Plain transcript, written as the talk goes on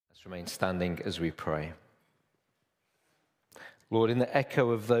Let's remain standing as we pray. Lord, in the echo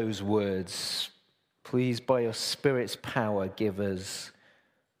of those words, please, by your Spirit's power, give us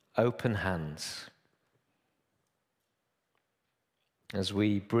open hands as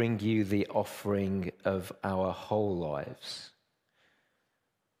we bring you the offering of our whole lives.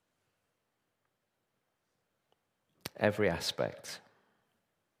 Every aspect.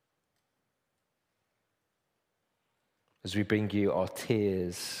 As we bring you our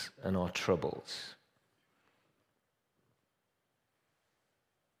tears and our troubles.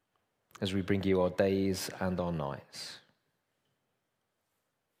 As we bring you our days and our nights.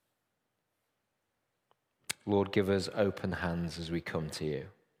 Lord, give us open hands as we come to you.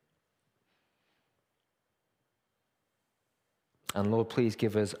 And Lord, please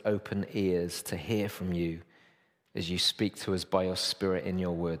give us open ears to hear from you as you speak to us by your Spirit in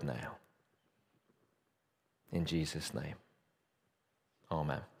your word now. In Jesus' name.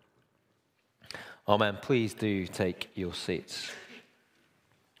 Amen. Amen. Please do take your seats.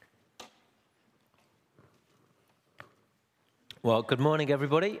 Well, good morning,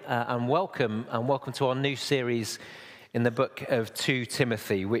 everybody, and welcome to our new series in the book of 2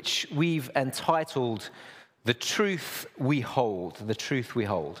 Timothy, which we've entitled The Truth We Hold, The Truth We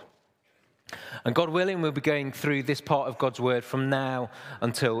Hold. And God willing, we'll be going through this part of God's word from now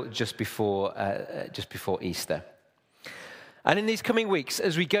until just before Easter. And in these coming weeks,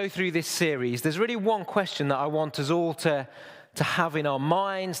 as we go through this series, there's really one question that I want us all to have in our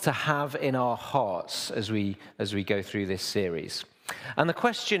minds, to have in our hearts as we go through this series. And the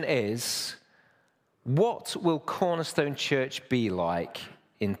question is, what will Cornerstone Church be like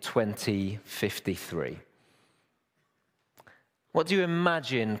in 2053? What do you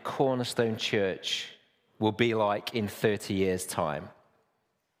imagine Cornerstone Church will be like in 30 years' time?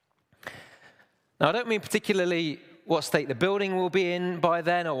 Now, I don't mean particularly what state the building will be in by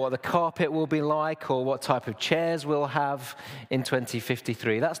then, or what the carpet will be like, or what type of chairs we'll have in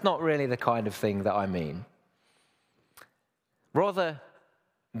 2053. That's not really the kind of thing that I mean. Rather,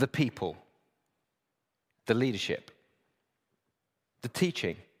 the people, the leadership, the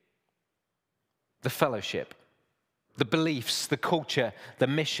teaching, the fellowship, the beliefs, the culture, the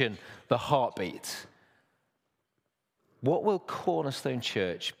mission, the heartbeat. What will Cornerstone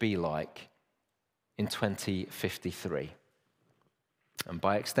Church be like in 2053? And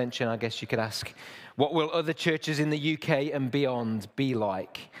by extension, I guess you could ask, what will other churches in the UK and beyond be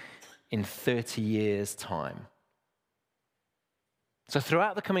like in 30 years' time? So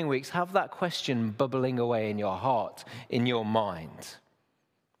throughout the coming weeks, have that question bubbling away in your heart, in your mind.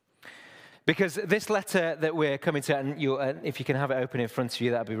 Because this letter that we're coming to, and if you can have it open in front of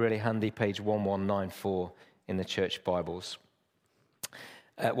you, that would be really handy, page 1194 in the church Bibles,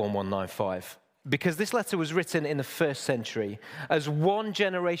 1195. Because this letter was written in the first century as one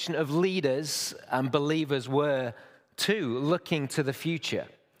generation of leaders and believers were, too, looking to the future.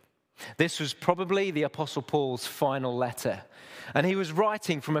 This was probably the Apostle Paul's final letter. And he was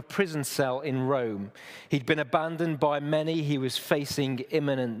writing from a prison cell in Rome. He'd been abandoned by many. He was facing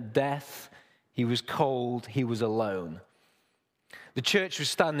imminent death. He was cold. He was alone. The church was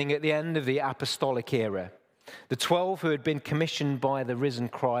standing at the end of the apostolic era. The 12 who had been commissioned by the risen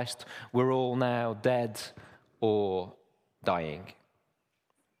Christ were all now dead or dying.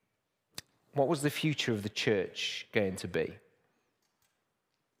 What was the future of the church going to be?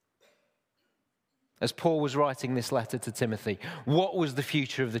 As Paul was writing this letter to Timothy, what was the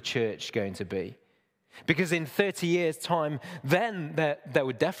future of the church going to be? Because in 30 years' time, then there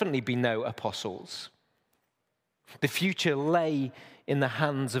would definitely be no apostles. The future lay in the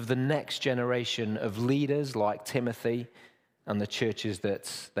hands of the next generation of leaders like Timothy and the churches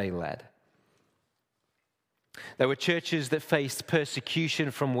that they led. There were churches that faced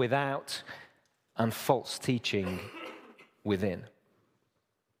persecution from without and false teaching within.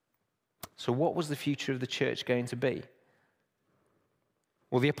 So what was the future of the church going to be?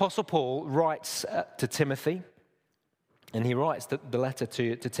 Well, the Apostle Paul writes to Timothy, and he writes the letter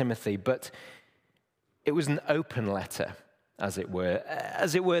to Timothy, but it was an open letter, as it were.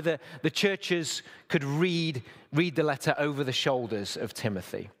 As it were, the churches could read the letter over the shoulders of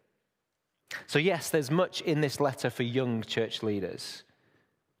Timothy. So yes, there's much in this letter for young church leaders,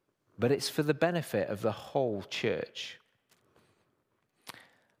 but it's for the benefit of the whole church.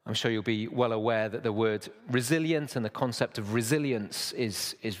 I'm sure you'll be well aware that the word resilient and the concept of resilience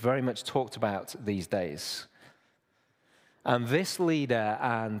is very much talked about these days. And this leader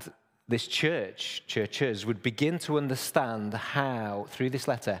and this churches would begin to understand how, through this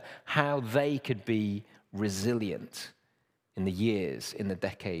letter, how they could be resilient in the years, in the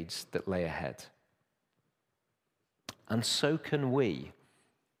decades that lay ahead. And so can we.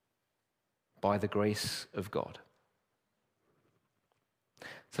 by the grace of God.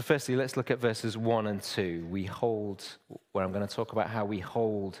 So firstly, let's look at verses 1 and 2. Where I'm going to talk about how we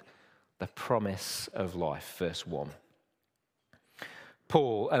hold the promise of life. Verse 1.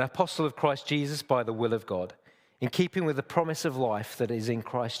 Paul, an apostle of Christ Jesus by the will of God, in keeping with the promise of life that is in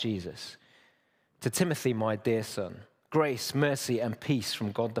Christ Jesus. To Timothy, my dear son, grace, mercy, and peace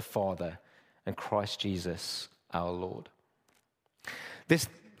from God the Father and Christ Jesus our Lord.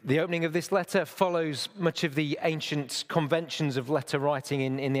 The opening of this letter follows much of the ancient conventions of letter writing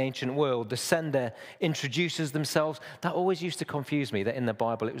in the ancient world. The sender introduces themselves. That always used to confuse me, that in the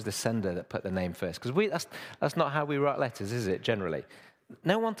Bible it was the sender that put the name first. Because that's not how we write letters, is it, generally?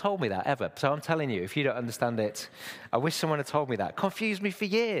 No one told me that ever. So I'm telling you, if you don't understand it, I wish someone had told me that. Confused me for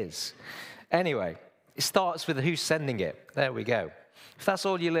years. Anyway, it starts with who's sending it. There we go. If that's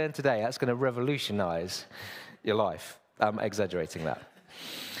all you learn today, that's going to revolutionize your life. I'm exaggerating that.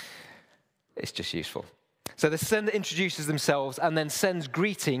 It's just useful. So the sender introduces themselves and then sends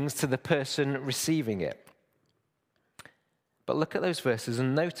greetings to the person receiving it. But look at those verses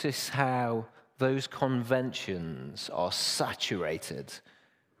and notice how those conventions are saturated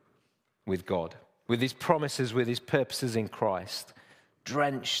with God, with his promises, with his purposes in Christ,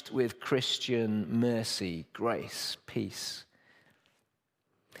 drenched with Christian mercy, grace, peace.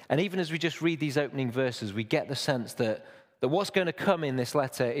 And even as we just read these opening verses, we get the sense that what's going to come in this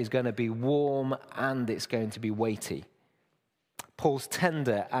letter is going to be warm and it's going to be weighty. Paul's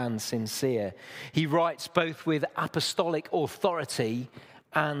tender and sincere. He writes both with apostolic authority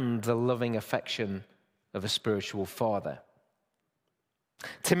and the loving affection of a spiritual father.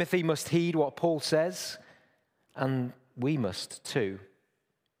 Timothy must heed what Paul says, and we must too.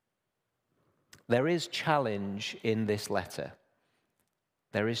 There is challenge in this letter.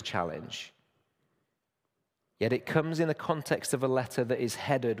 There is challenge. Yet it comes in the context of a letter that is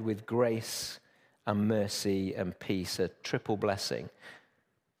headed with grace and mercy and peace, a triple blessing,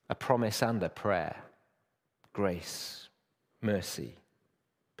 a promise and a prayer. Grace, mercy,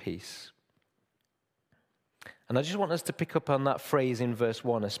 peace. And I just want us to pick up on that phrase in verse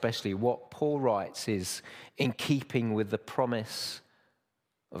 1 especially. What Paul writes is in keeping with the promise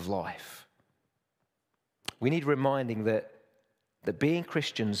of life. We need reminding that being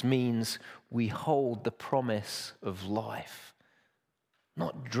Christians means we hold the promise of life.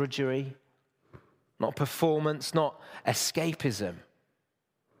 Not drudgery, not performance, not escapism.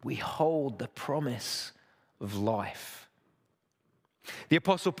 We hold the promise of life. The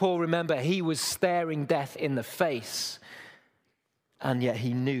Apostle Paul, remember, he was staring death in the face, and yet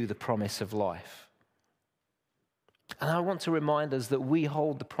he knew the promise of life. And I want to remind us that we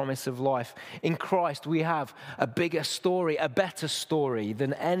hold the promise of life. In Christ, we have a bigger story, a better story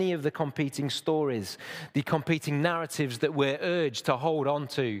than any of the competing stories, the competing narratives that we're urged to hold on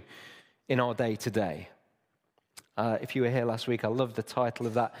to in our day to day. If you were here last week, I loved the title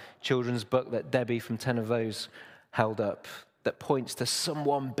of that children's book that Debbie from 10 of Those held up, that points to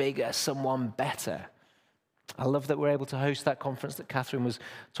someone bigger, someone better. I love that we're able to host that conference that Catherine was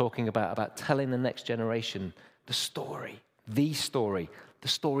talking about telling the next generation the story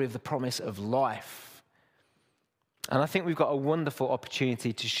of the promise of life. And I think we've got a wonderful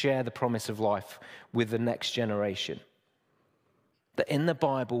opportunity to share the promise of life with the next generation. That in the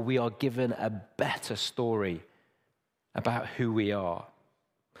Bible, we are given a better story about who we are.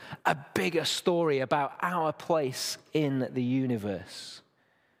 A bigger story about our place in the universe.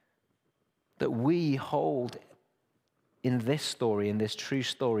 That we hold in this story, in this true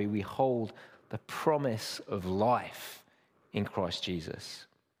story, we hold the promise of life in Christ Jesus.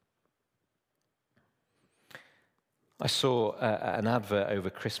 I saw an advert over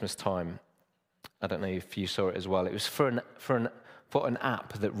Christmas time. I don't know if you saw it as well. It was for an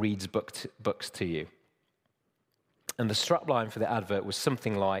app that reads books to you. And the strapline for the advert was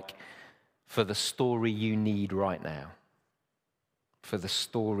something like, "For the story you need right now." For the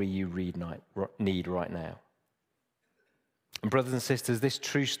story you need right now. And brothers and sisters, this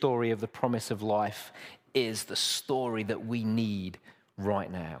true story of the promise of life is the story that we need right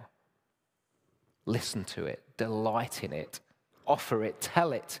now. Listen to it, delight in it, offer it,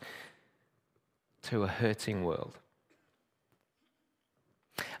 tell it to a hurting world.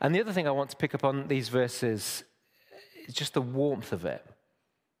 And the other thing I want to pick up on these verses is just the warmth of it.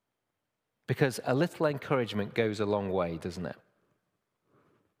 Because a little encouragement goes a long way, doesn't it?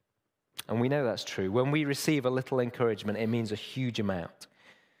 And we know that's true. When we receive a little encouragement, it means a huge amount.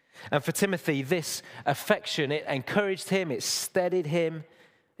 And for Timothy, this affection, it encouraged him, it steadied him,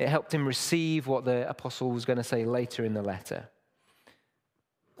 it helped him receive what the apostle was going to say later in the letter.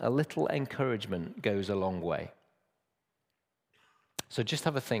 A little encouragement goes a long way. So just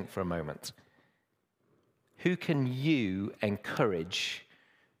have a think for a moment. who can you encourage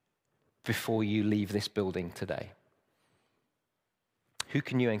before you leave this building today? Who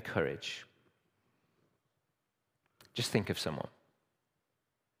can you encourage? Just think of someone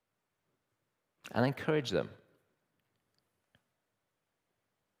and encourage them.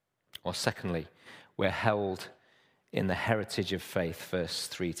 Or secondly, we're held in the heritage of faith, verse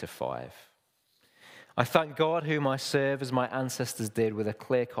 3-5. I thank God whom I serve as my ancestors did with a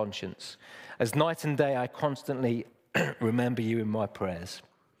clear conscience. As night and day I constantly remember you in my prayers.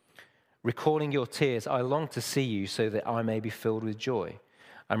 Recalling your tears, I long to see you so that I may be filled with joy.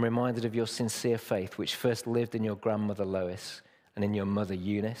 I'm reminded of your sincere faith, which first lived in your grandmother Lois and in your mother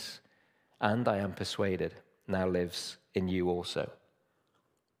Eunice, and I am persuaded now lives in you also.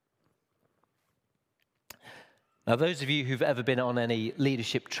 Now, those of you who've ever been on any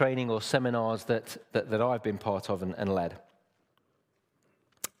leadership training or seminars that I've been part of and led,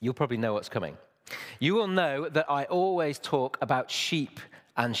 you'll probably know what's coming. You will know that I always talk about sheep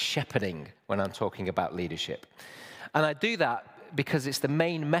and shepherding when I'm talking about leadership. And I do that because it's the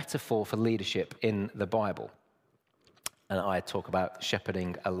main metaphor for leadership in the Bible. And I talk about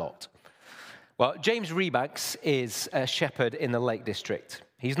shepherding a lot. Well, James Rebanks is a shepherd in the Lake District.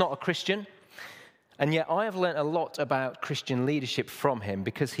 He's not a Christian. And yet I have learned a lot about Christian leadership from him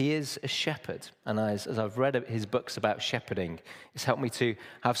because he is a shepherd. And as I've read his books about shepherding, it's helped me to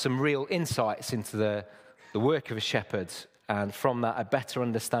have some real insights into the work of a shepherd. And from that, a better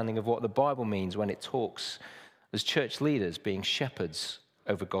understanding of what the Bible means when it talks as church leaders being shepherds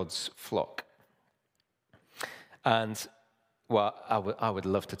over God's flock. And, well, I would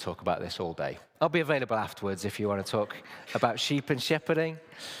love to talk about this all day. I'll be available afterwards if you want to talk about sheep and shepherding.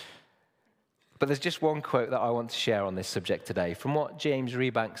 But there's just one quote that I want to share on this subject today from what James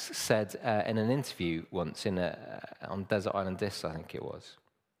Rebanks said in an interview once on Desert Island Discs, I think it was.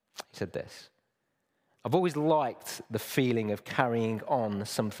 He said this: I've always liked the feeling of carrying on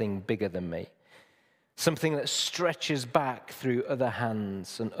something bigger than me, something that stretches back through other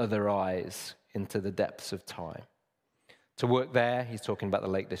hands and other eyes into the depths of time. To work there, he's talking about the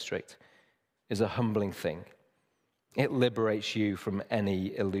Lake District, is a humbling thing. It liberates you from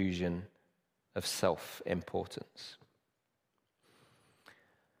any illusion of self-importance.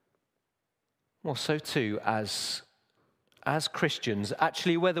 Well, so too, as Christians,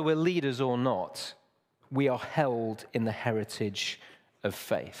 actually, whether we're leaders or not, we are held in the heritage of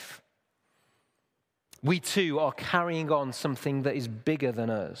faith. We too are carrying on something that is bigger than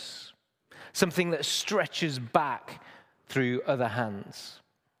us, something that stretches back through other hands.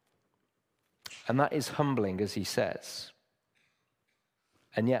 And that is humbling, as he says.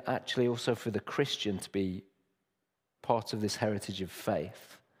 And yet, actually, also for the Christian to be part of this heritage of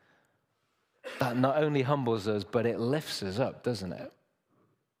faith, that not only humbles us, but it lifts us up, doesn't it?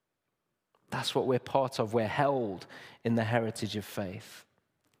 That's what we're part of. We're held in the heritage of faith.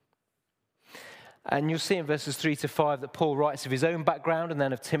 And you'll see in verses 3-5 that Paul writes of his own background and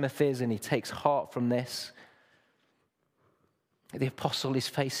then of Timothy's, and he takes heart from this. The apostle is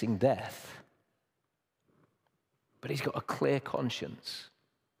facing death, but he's got a clear conscience.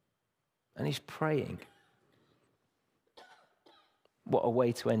 And he's praying. What a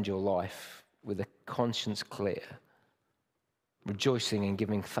way to end your life, with a conscience clear, rejoicing and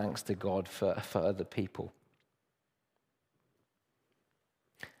giving thanks to God for other people.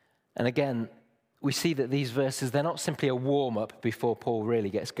 And again, we see that these verses, they're not simply a warm-up before Paul really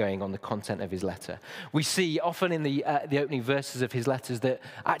gets going on the content of his letter. We see often in the opening verses of his letters that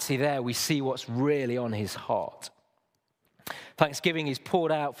actually there we see what's really on his heart. Thanksgiving is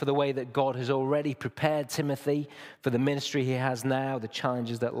poured out for the way that God has already prepared Timothy for the ministry he has now, the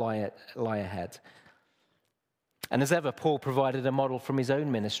challenges that lie ahead. And as ever, Paul provided a model from his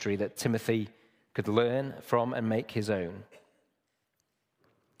own ministry that Timothy could learn from and make his own.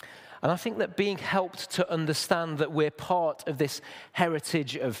 And I think that being helped to understand that we're part of this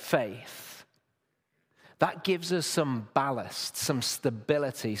heritage of faith, that gives us some ballast, some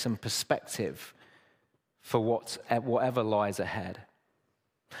stability, some perspective for whatever lies ahead.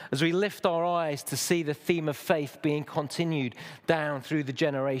 As we lift our eyes to see the theme of faith being continued down through the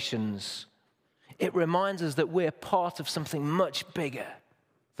generations, it reminds us that we're part of something much bigger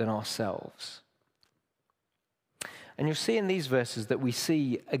than ourselves. And you'll see in these verses that we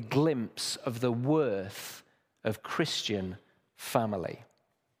see a glimpse of the worth of Christian family.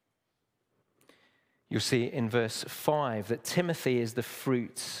 You'll see in verse 5 that Timothy is the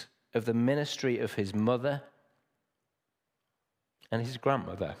fruit of the ministry of his mother and his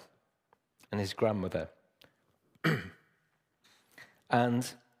grandmother. And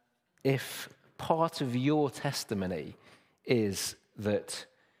if part of your testimony is that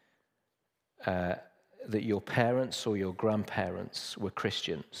that your parents or your grandparents were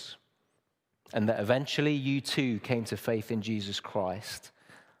Christians, and that eventually you too came to faith in Jesus Christ,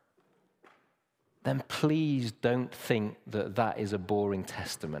 then please don't think that that is a boring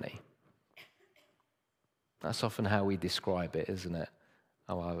testimony. That's often how we describe it, isn't it?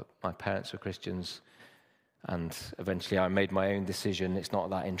 Oh, my parents were Christians, and eventually I made my own decision. It's not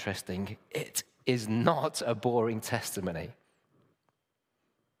that interesting. It is not a boring testimony.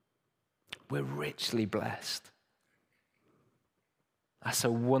 We're richly blessed. That's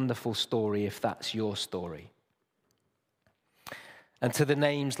a wonderful story if that's your story. And to the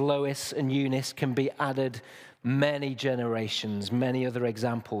names Lois and Eunice can be added many generations, many other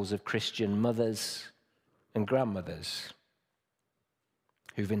examples of Christian mothers and grandmothers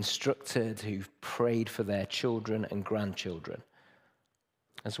who've instructed, who've prayed for their children and grandchildren,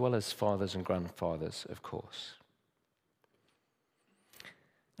 as well as fathers and grandfathers, of course.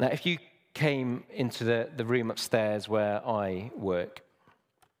 Now, if you came into the room upstairs where I work,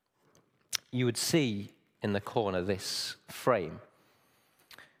 you would see in the corner this frame.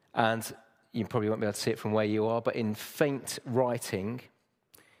 And you probably won't be able to see it from where you are, but in faint writing,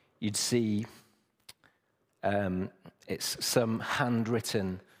 you'd see it's some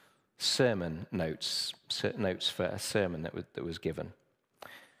handwritten sermon notes for a sermon that was given.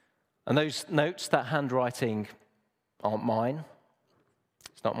 And those notes, that handwriting, aren't mine.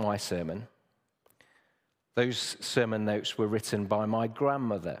 It's not my sermon. Those sermon notes were written by my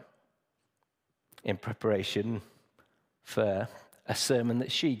grandmother in preparation for a sermon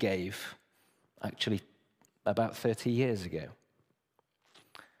that she gave, actually about 30 years ago.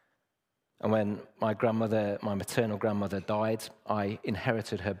 And when my maternal grandmother died, I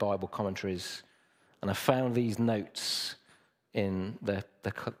inherited her Bible commentaries, and I found these notes in the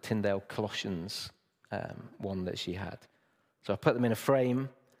Tyndale Colossians one that she had. So I put them in a frame,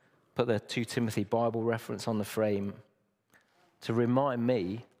 put the 2 Timothy Bible reference on the frame to remind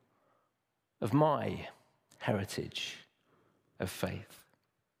me of my heritage of faith.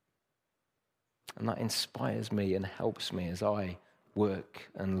 And that inspires me and helps me as I work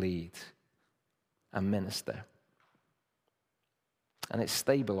and lead and minister. And it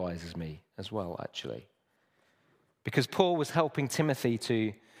stabilizes me as well, actually. Because Paul was helping Timothy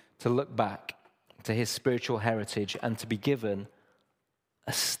to look back to his spiritual heritage and to be given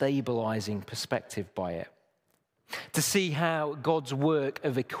a stabilizing perspective by it. To see how God's work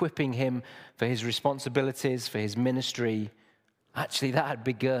of equipping him for his responsibilities, for his ministry, actually that had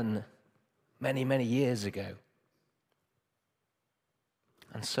begun many, many years ago.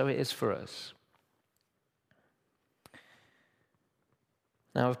 And so it is for us.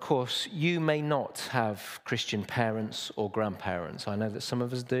 Now, of course, you may not have Christian parents or grandparents. I know that some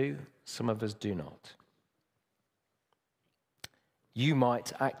of us do, some of us do not. You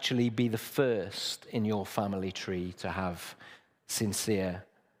might actually be the first in your family tree to have sincere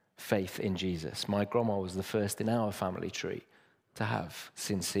faith in Jesus. My grandma was the first in our family tree to have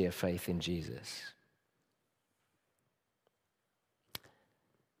sincere faith in Jesus.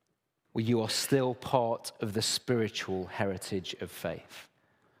 Well, you are still part of the spiritual heritage of faith.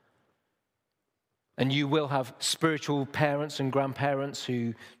 And you will have spiritual parents and grandparents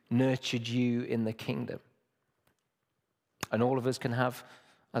who nurtured you in the kingdom. And all of us can have,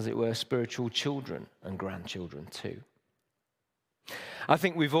 as it were, spiritual children and grandchildren too. I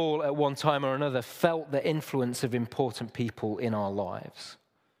think we've all, at one time or another, felt the influence of important people in our lives.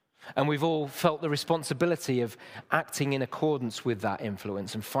 And we've all felt the responsibility of acting in accordance with that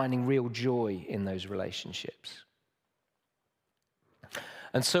influence and finding real joy in those relationships.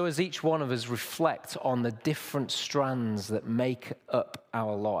 And so as each one of us reflect on the different strands that make up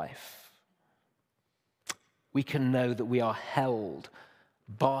our life, we can know that we are held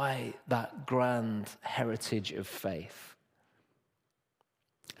by that grand heritage of faith.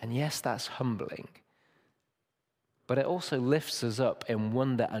 And yes, that's humbling, but it also lifts us up in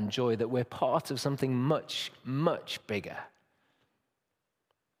wonder and joy that we're part of something much, much bigger.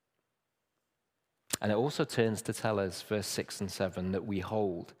 And it also turns to tell us, verse 6 and 7, that we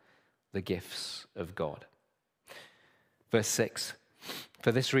hold the gifts of God. Verse 6,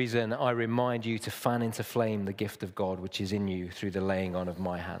 for this reason I remind you to fan into flame the gift of God which is in you through the laying on of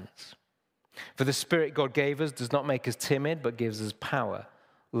my hands. For the Spirit God gave us does not make us timid, but gives us power,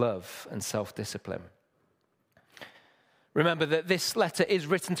 love, and self-discipline. Remember that this letter is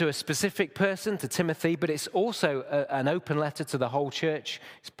written to a specific person, to Timothy, but it's also an open letter to the whole church.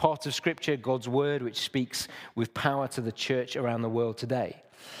 It's part of Scripture, God's word, which speaks with power to the church around the world today.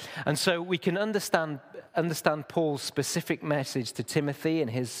 And so we can understand Paul's specific message to Timothy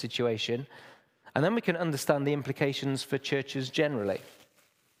and his situation, and then we can understand the implications for churches generally.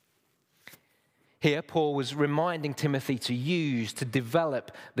 Here, Paul was reminding Timothy to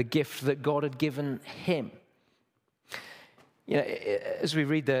develop the gift that God had given him. You know, as we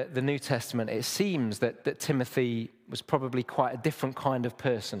read the New Testament, it seems that Timothy was probably quite a different kind of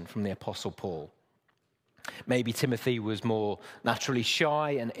person from the Apostle Paul. Maybe Timothy was more naturally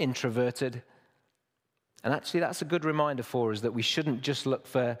shy and introverted. And actually, that's a good reminder for us that we shouldn't just look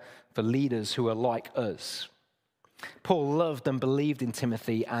for leaders who are like us. Paul loved and believed in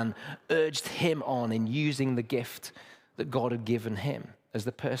Timothy and urged him on in using the gift that God had given him as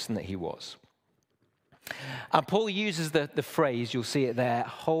the person that he was. And Paul uses the phrase, you'll see it there,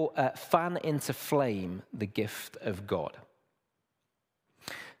 fan into flame the gift of God.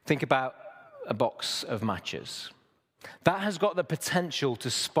 Think about a box of matches. That has got the potential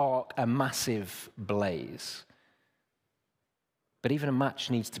to spark a massive blaze. But even a match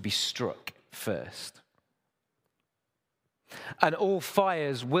needs to be struck first. And all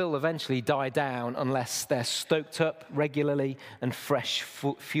fires will eventually die down unless they're stoked up regularly and fresh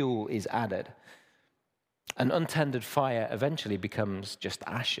fuel is added. An untended fire eventually becomes just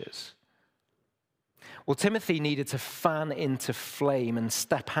ashes. Well, Timothy needed to fan into flame and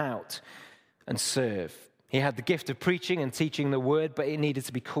step out and serve. He had the gift of preaching and teaching the word, but it needed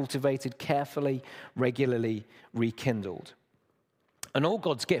to be cultivated carefully, regularly rekindled. And all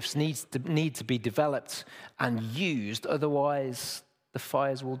God's gifts need to be developed and used, otherwise the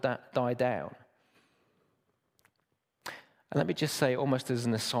fires will die down. And let me just say, almost as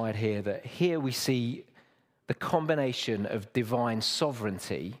an aside here, that here we see the combination of divine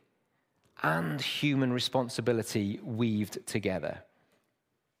sovereignty and human responsibility weaved together.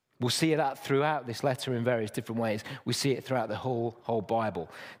 We'll see that throughout this letter in various different ways. We see it throughout the whole Bible.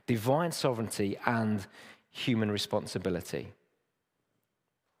 Divine sovereignty and human responsibility.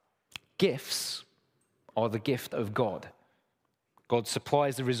 Gifts are the gift of God. God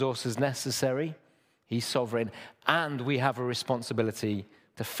supplies the resources necessary. He's sovereign. And we have a responsibility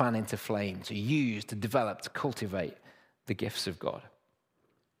to fan into flame, to use, to develop, to cultivate the gifts of God.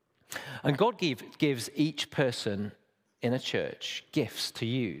 And God gives each person in a church gifts to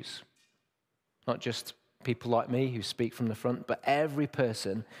use. Not just people like me who speak from the front, but every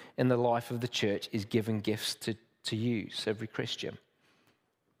person in the life of the church is given gifts to use, every Christian.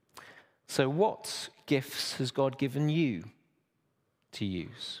 So what gifts has God given you to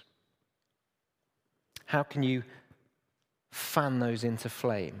use? How can you fan those into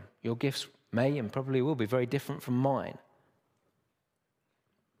flame? Your gifts may and probably will be very different from mine.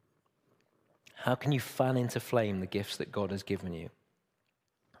 How can you fan into flame the gifts that God has given you?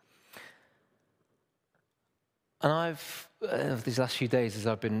 And these last few days, as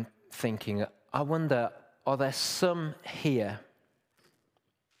I've been thinking, I wonder, are there some here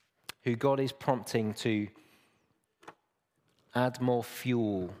who God is prompting to add more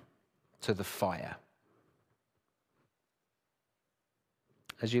fuel to the fire?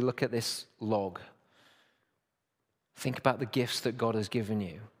 As you look at this log, think about the gifts that God has given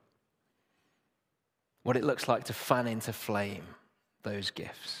you. What it looks like to fan into flame those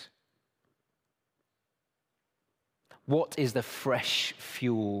gifts. What is the fresh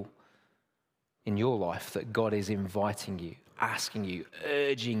fuel in your life that God is inviting you, asking you,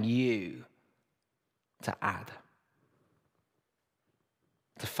 urging you to add,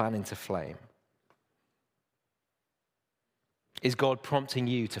 to fan into flame? Is God prompting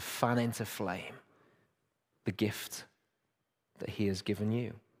you to fan into flame the gift that He has given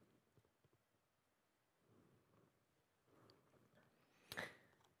you?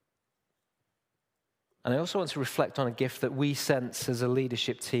 And I also want to reflect on a gift that we sense as a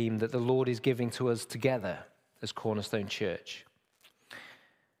leadership team that the Lord is giving to us together as Cornerstone Church.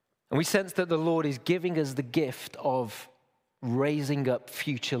 And we sense that the Lord is giving us the gift of raising up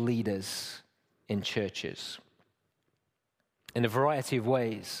future leaders in churches in a variety of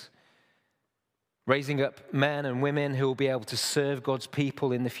ways. Raising up men and women who will be able to serve God's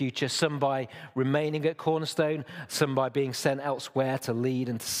people in the future, some by remaining at Cornerstone, some by being sent elsewhere to lead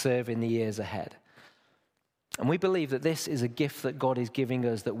and to serve in the years ahead. And we believe that this is a gift that God is giving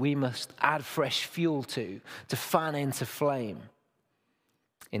us that we must add fresh fuel to fan into flame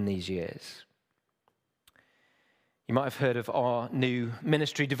in these years. You might have heard of our new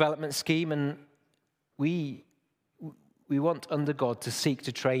ministry development scheme, and we want under God to seek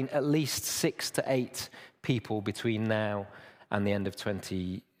to train at least 6 to 8 people between now and the end of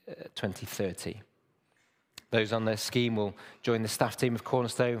 2030. Those on the scheme will join the staff team of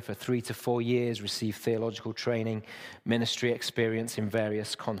Cornerstone for 3 to 4 years, receive theological training, ministry experience in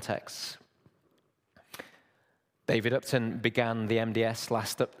various contexts. David Upton began the MDS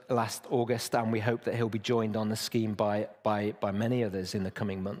last August, and we hope that he'll be joined on the scheme by many others in the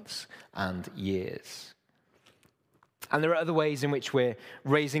coming months and years. And there are other ways in which we're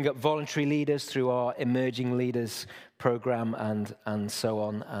raising up voluntary leaders through our Emerging Leaders program and so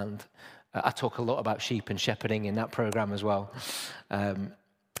on. And I talk a lot about sheep and shepherding in that program as well.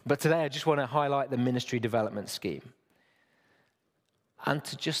 But today I just want to highlight the ministry development scheme and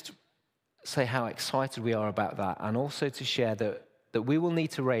to just say how excited we are about that, and also to share that we will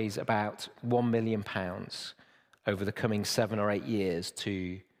need to raise about £1 million over the coming 7 or 8 years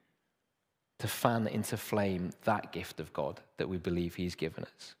to fan into flame that gift of God that we believe he's given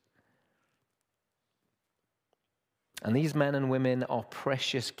us. And these men and women are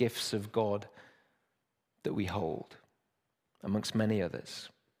precious gifts of God that we hold, amongst many others.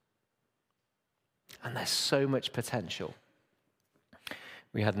 And there's so much potential.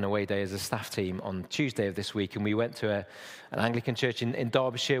 We had an away day as a staff team on Tuesday of this week, and we went to an Anglican church in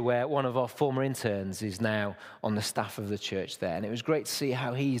Derbyshire where one of our former interns is now on the staff of the church there. And it was great to see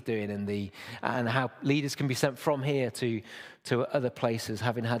how he's doing and how leaders can be sent from here to other places,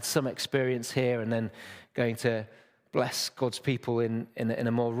 having had some experience here and then going to bless God's people in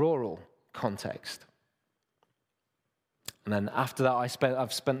a more rural context. And then after that,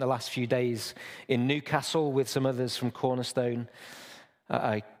 I've spent the last few days in Newcastle with some others from Cornerstone,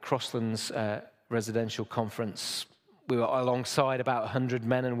 a Crosslands residential conference. We were alongside about 100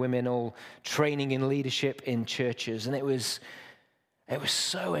 men and women, all training in leadership in churches. And it was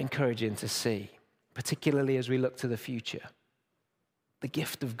so encouraging to see, particularly as we look to the future, the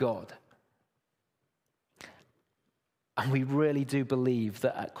gift of God. And we really do believe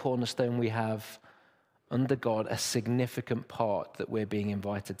that at Cornerstone we have, under God, a significant part that we're being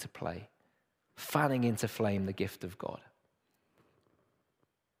invited to play, fanning into flame the gift of God.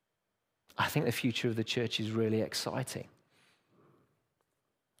 I think the future of the church is really exciting.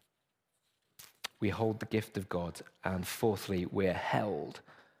 We hold the gift of God, and fourthly, we're held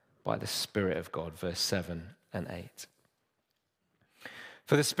by the Spirit of God, verse 7 and 8.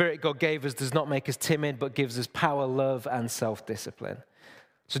 For the Spirit God gave us does not make us timid, but gives us power, love, and self-discipline.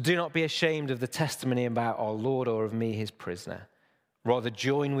 So do not be ashamed of the testimony about our Lord or of me, his prisoner. Rather,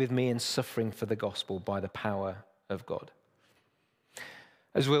 join with me in suffering for the gospel by the power of God.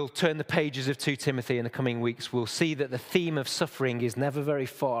 As we'll turn the pages of 2 Timothy in the coming weeks, we'll see that the theme of suffering is never very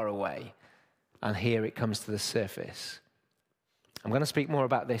far away. And here it comes to the surface. I'm going to speak more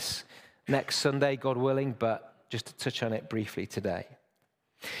about this next Sunday, God willing, but just to touch on it briefly today.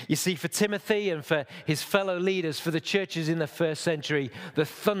 You see, for Timothy and for his fellow leaders, for the churches in the first century, the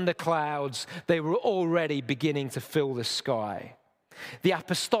thunderclouds, they were already beginning to fill the sky. The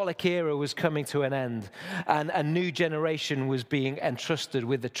apostolic era was coming to an end, and a new generation was being entrusted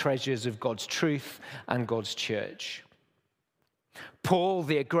with the treasures of God's truth and God's church. Paul,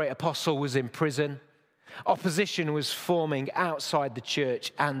 the great apostle, was in prison. Opposition was forming outside the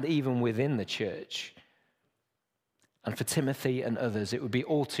church and even within the church. And for Timothy and others, it would be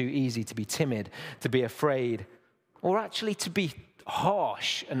all too easy to be timid, to be afraid, or actually to be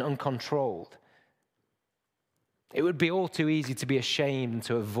harsh and uncontrolled. It would be all too easy to be ashamed and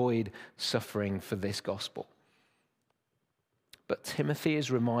to avoid suffering for this gospel. But Timothy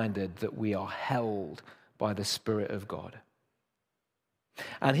is reminded that we are held by the Spirit of God.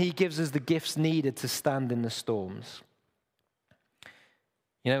 And he gives us the gifts needed to stand in the storms.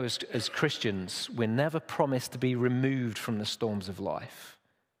 You know, as Christians, we're never promised to be removed from the storms of life.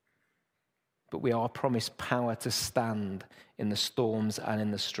 But we are promised power to stand in the storms and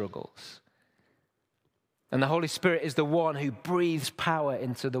in the struggles. And the Holy Spirit is the one who breathes power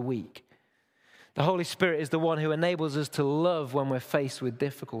into the weak. The Holy Spirit is the one who enables us to love when we're faced with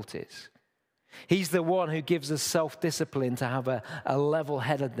difficulties. He's the one who gives us self-discipline to have a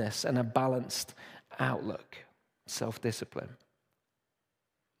level-headedness and a balanced outlook. Self-discipline.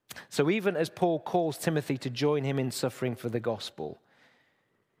 So even as Paul calls Timothy to join him in suffering for the gospel,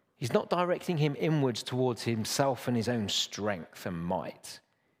 he's not directing him inwards towards himself and his own strength and might.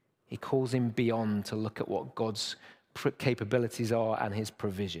 He calls him beyond to look at what God's capabilities are and his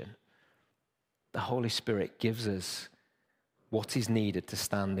provision. The Holy Spirit gives us what is needed to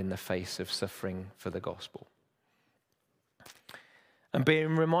stand in the face of suffering for the gospel. And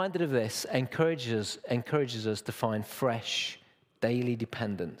being reminded of this encourages us to find fresh, daily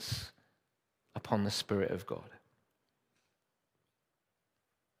dependence upon the Spirit of God.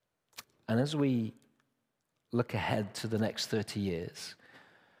 And as we look ahead to the next 30 years,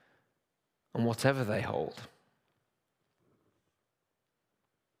 and whatever they hold,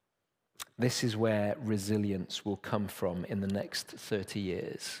 this is where resilience will come from in the next 30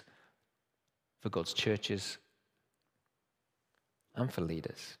 years for God's churches and for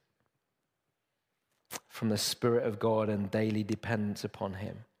leaders. From the Spirit of God and daily dependence upon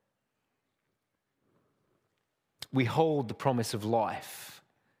him. We hold the promise of life,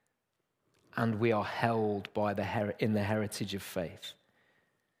 and we are held in the heritage of faith.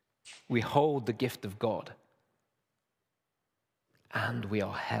 We hold the gift of God, and we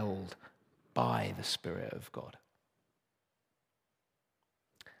are held by the Spirit of God.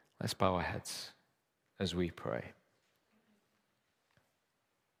 Let's bow our heads as we pray.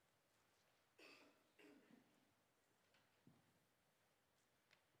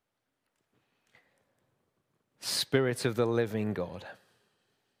 Spirit of the living God,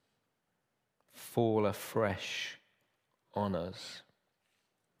 fall afresh on us.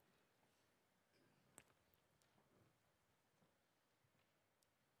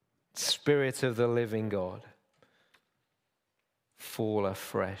 Spirit of the living God, fall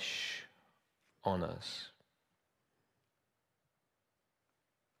afresh on us.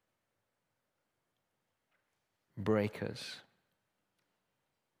 Break us,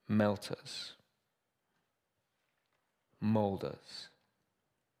 melt us, mold us,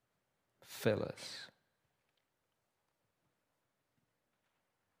 fill us.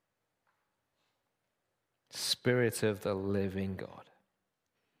 Spirit of the living God,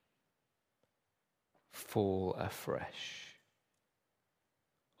 fall afresh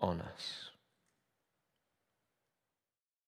on us.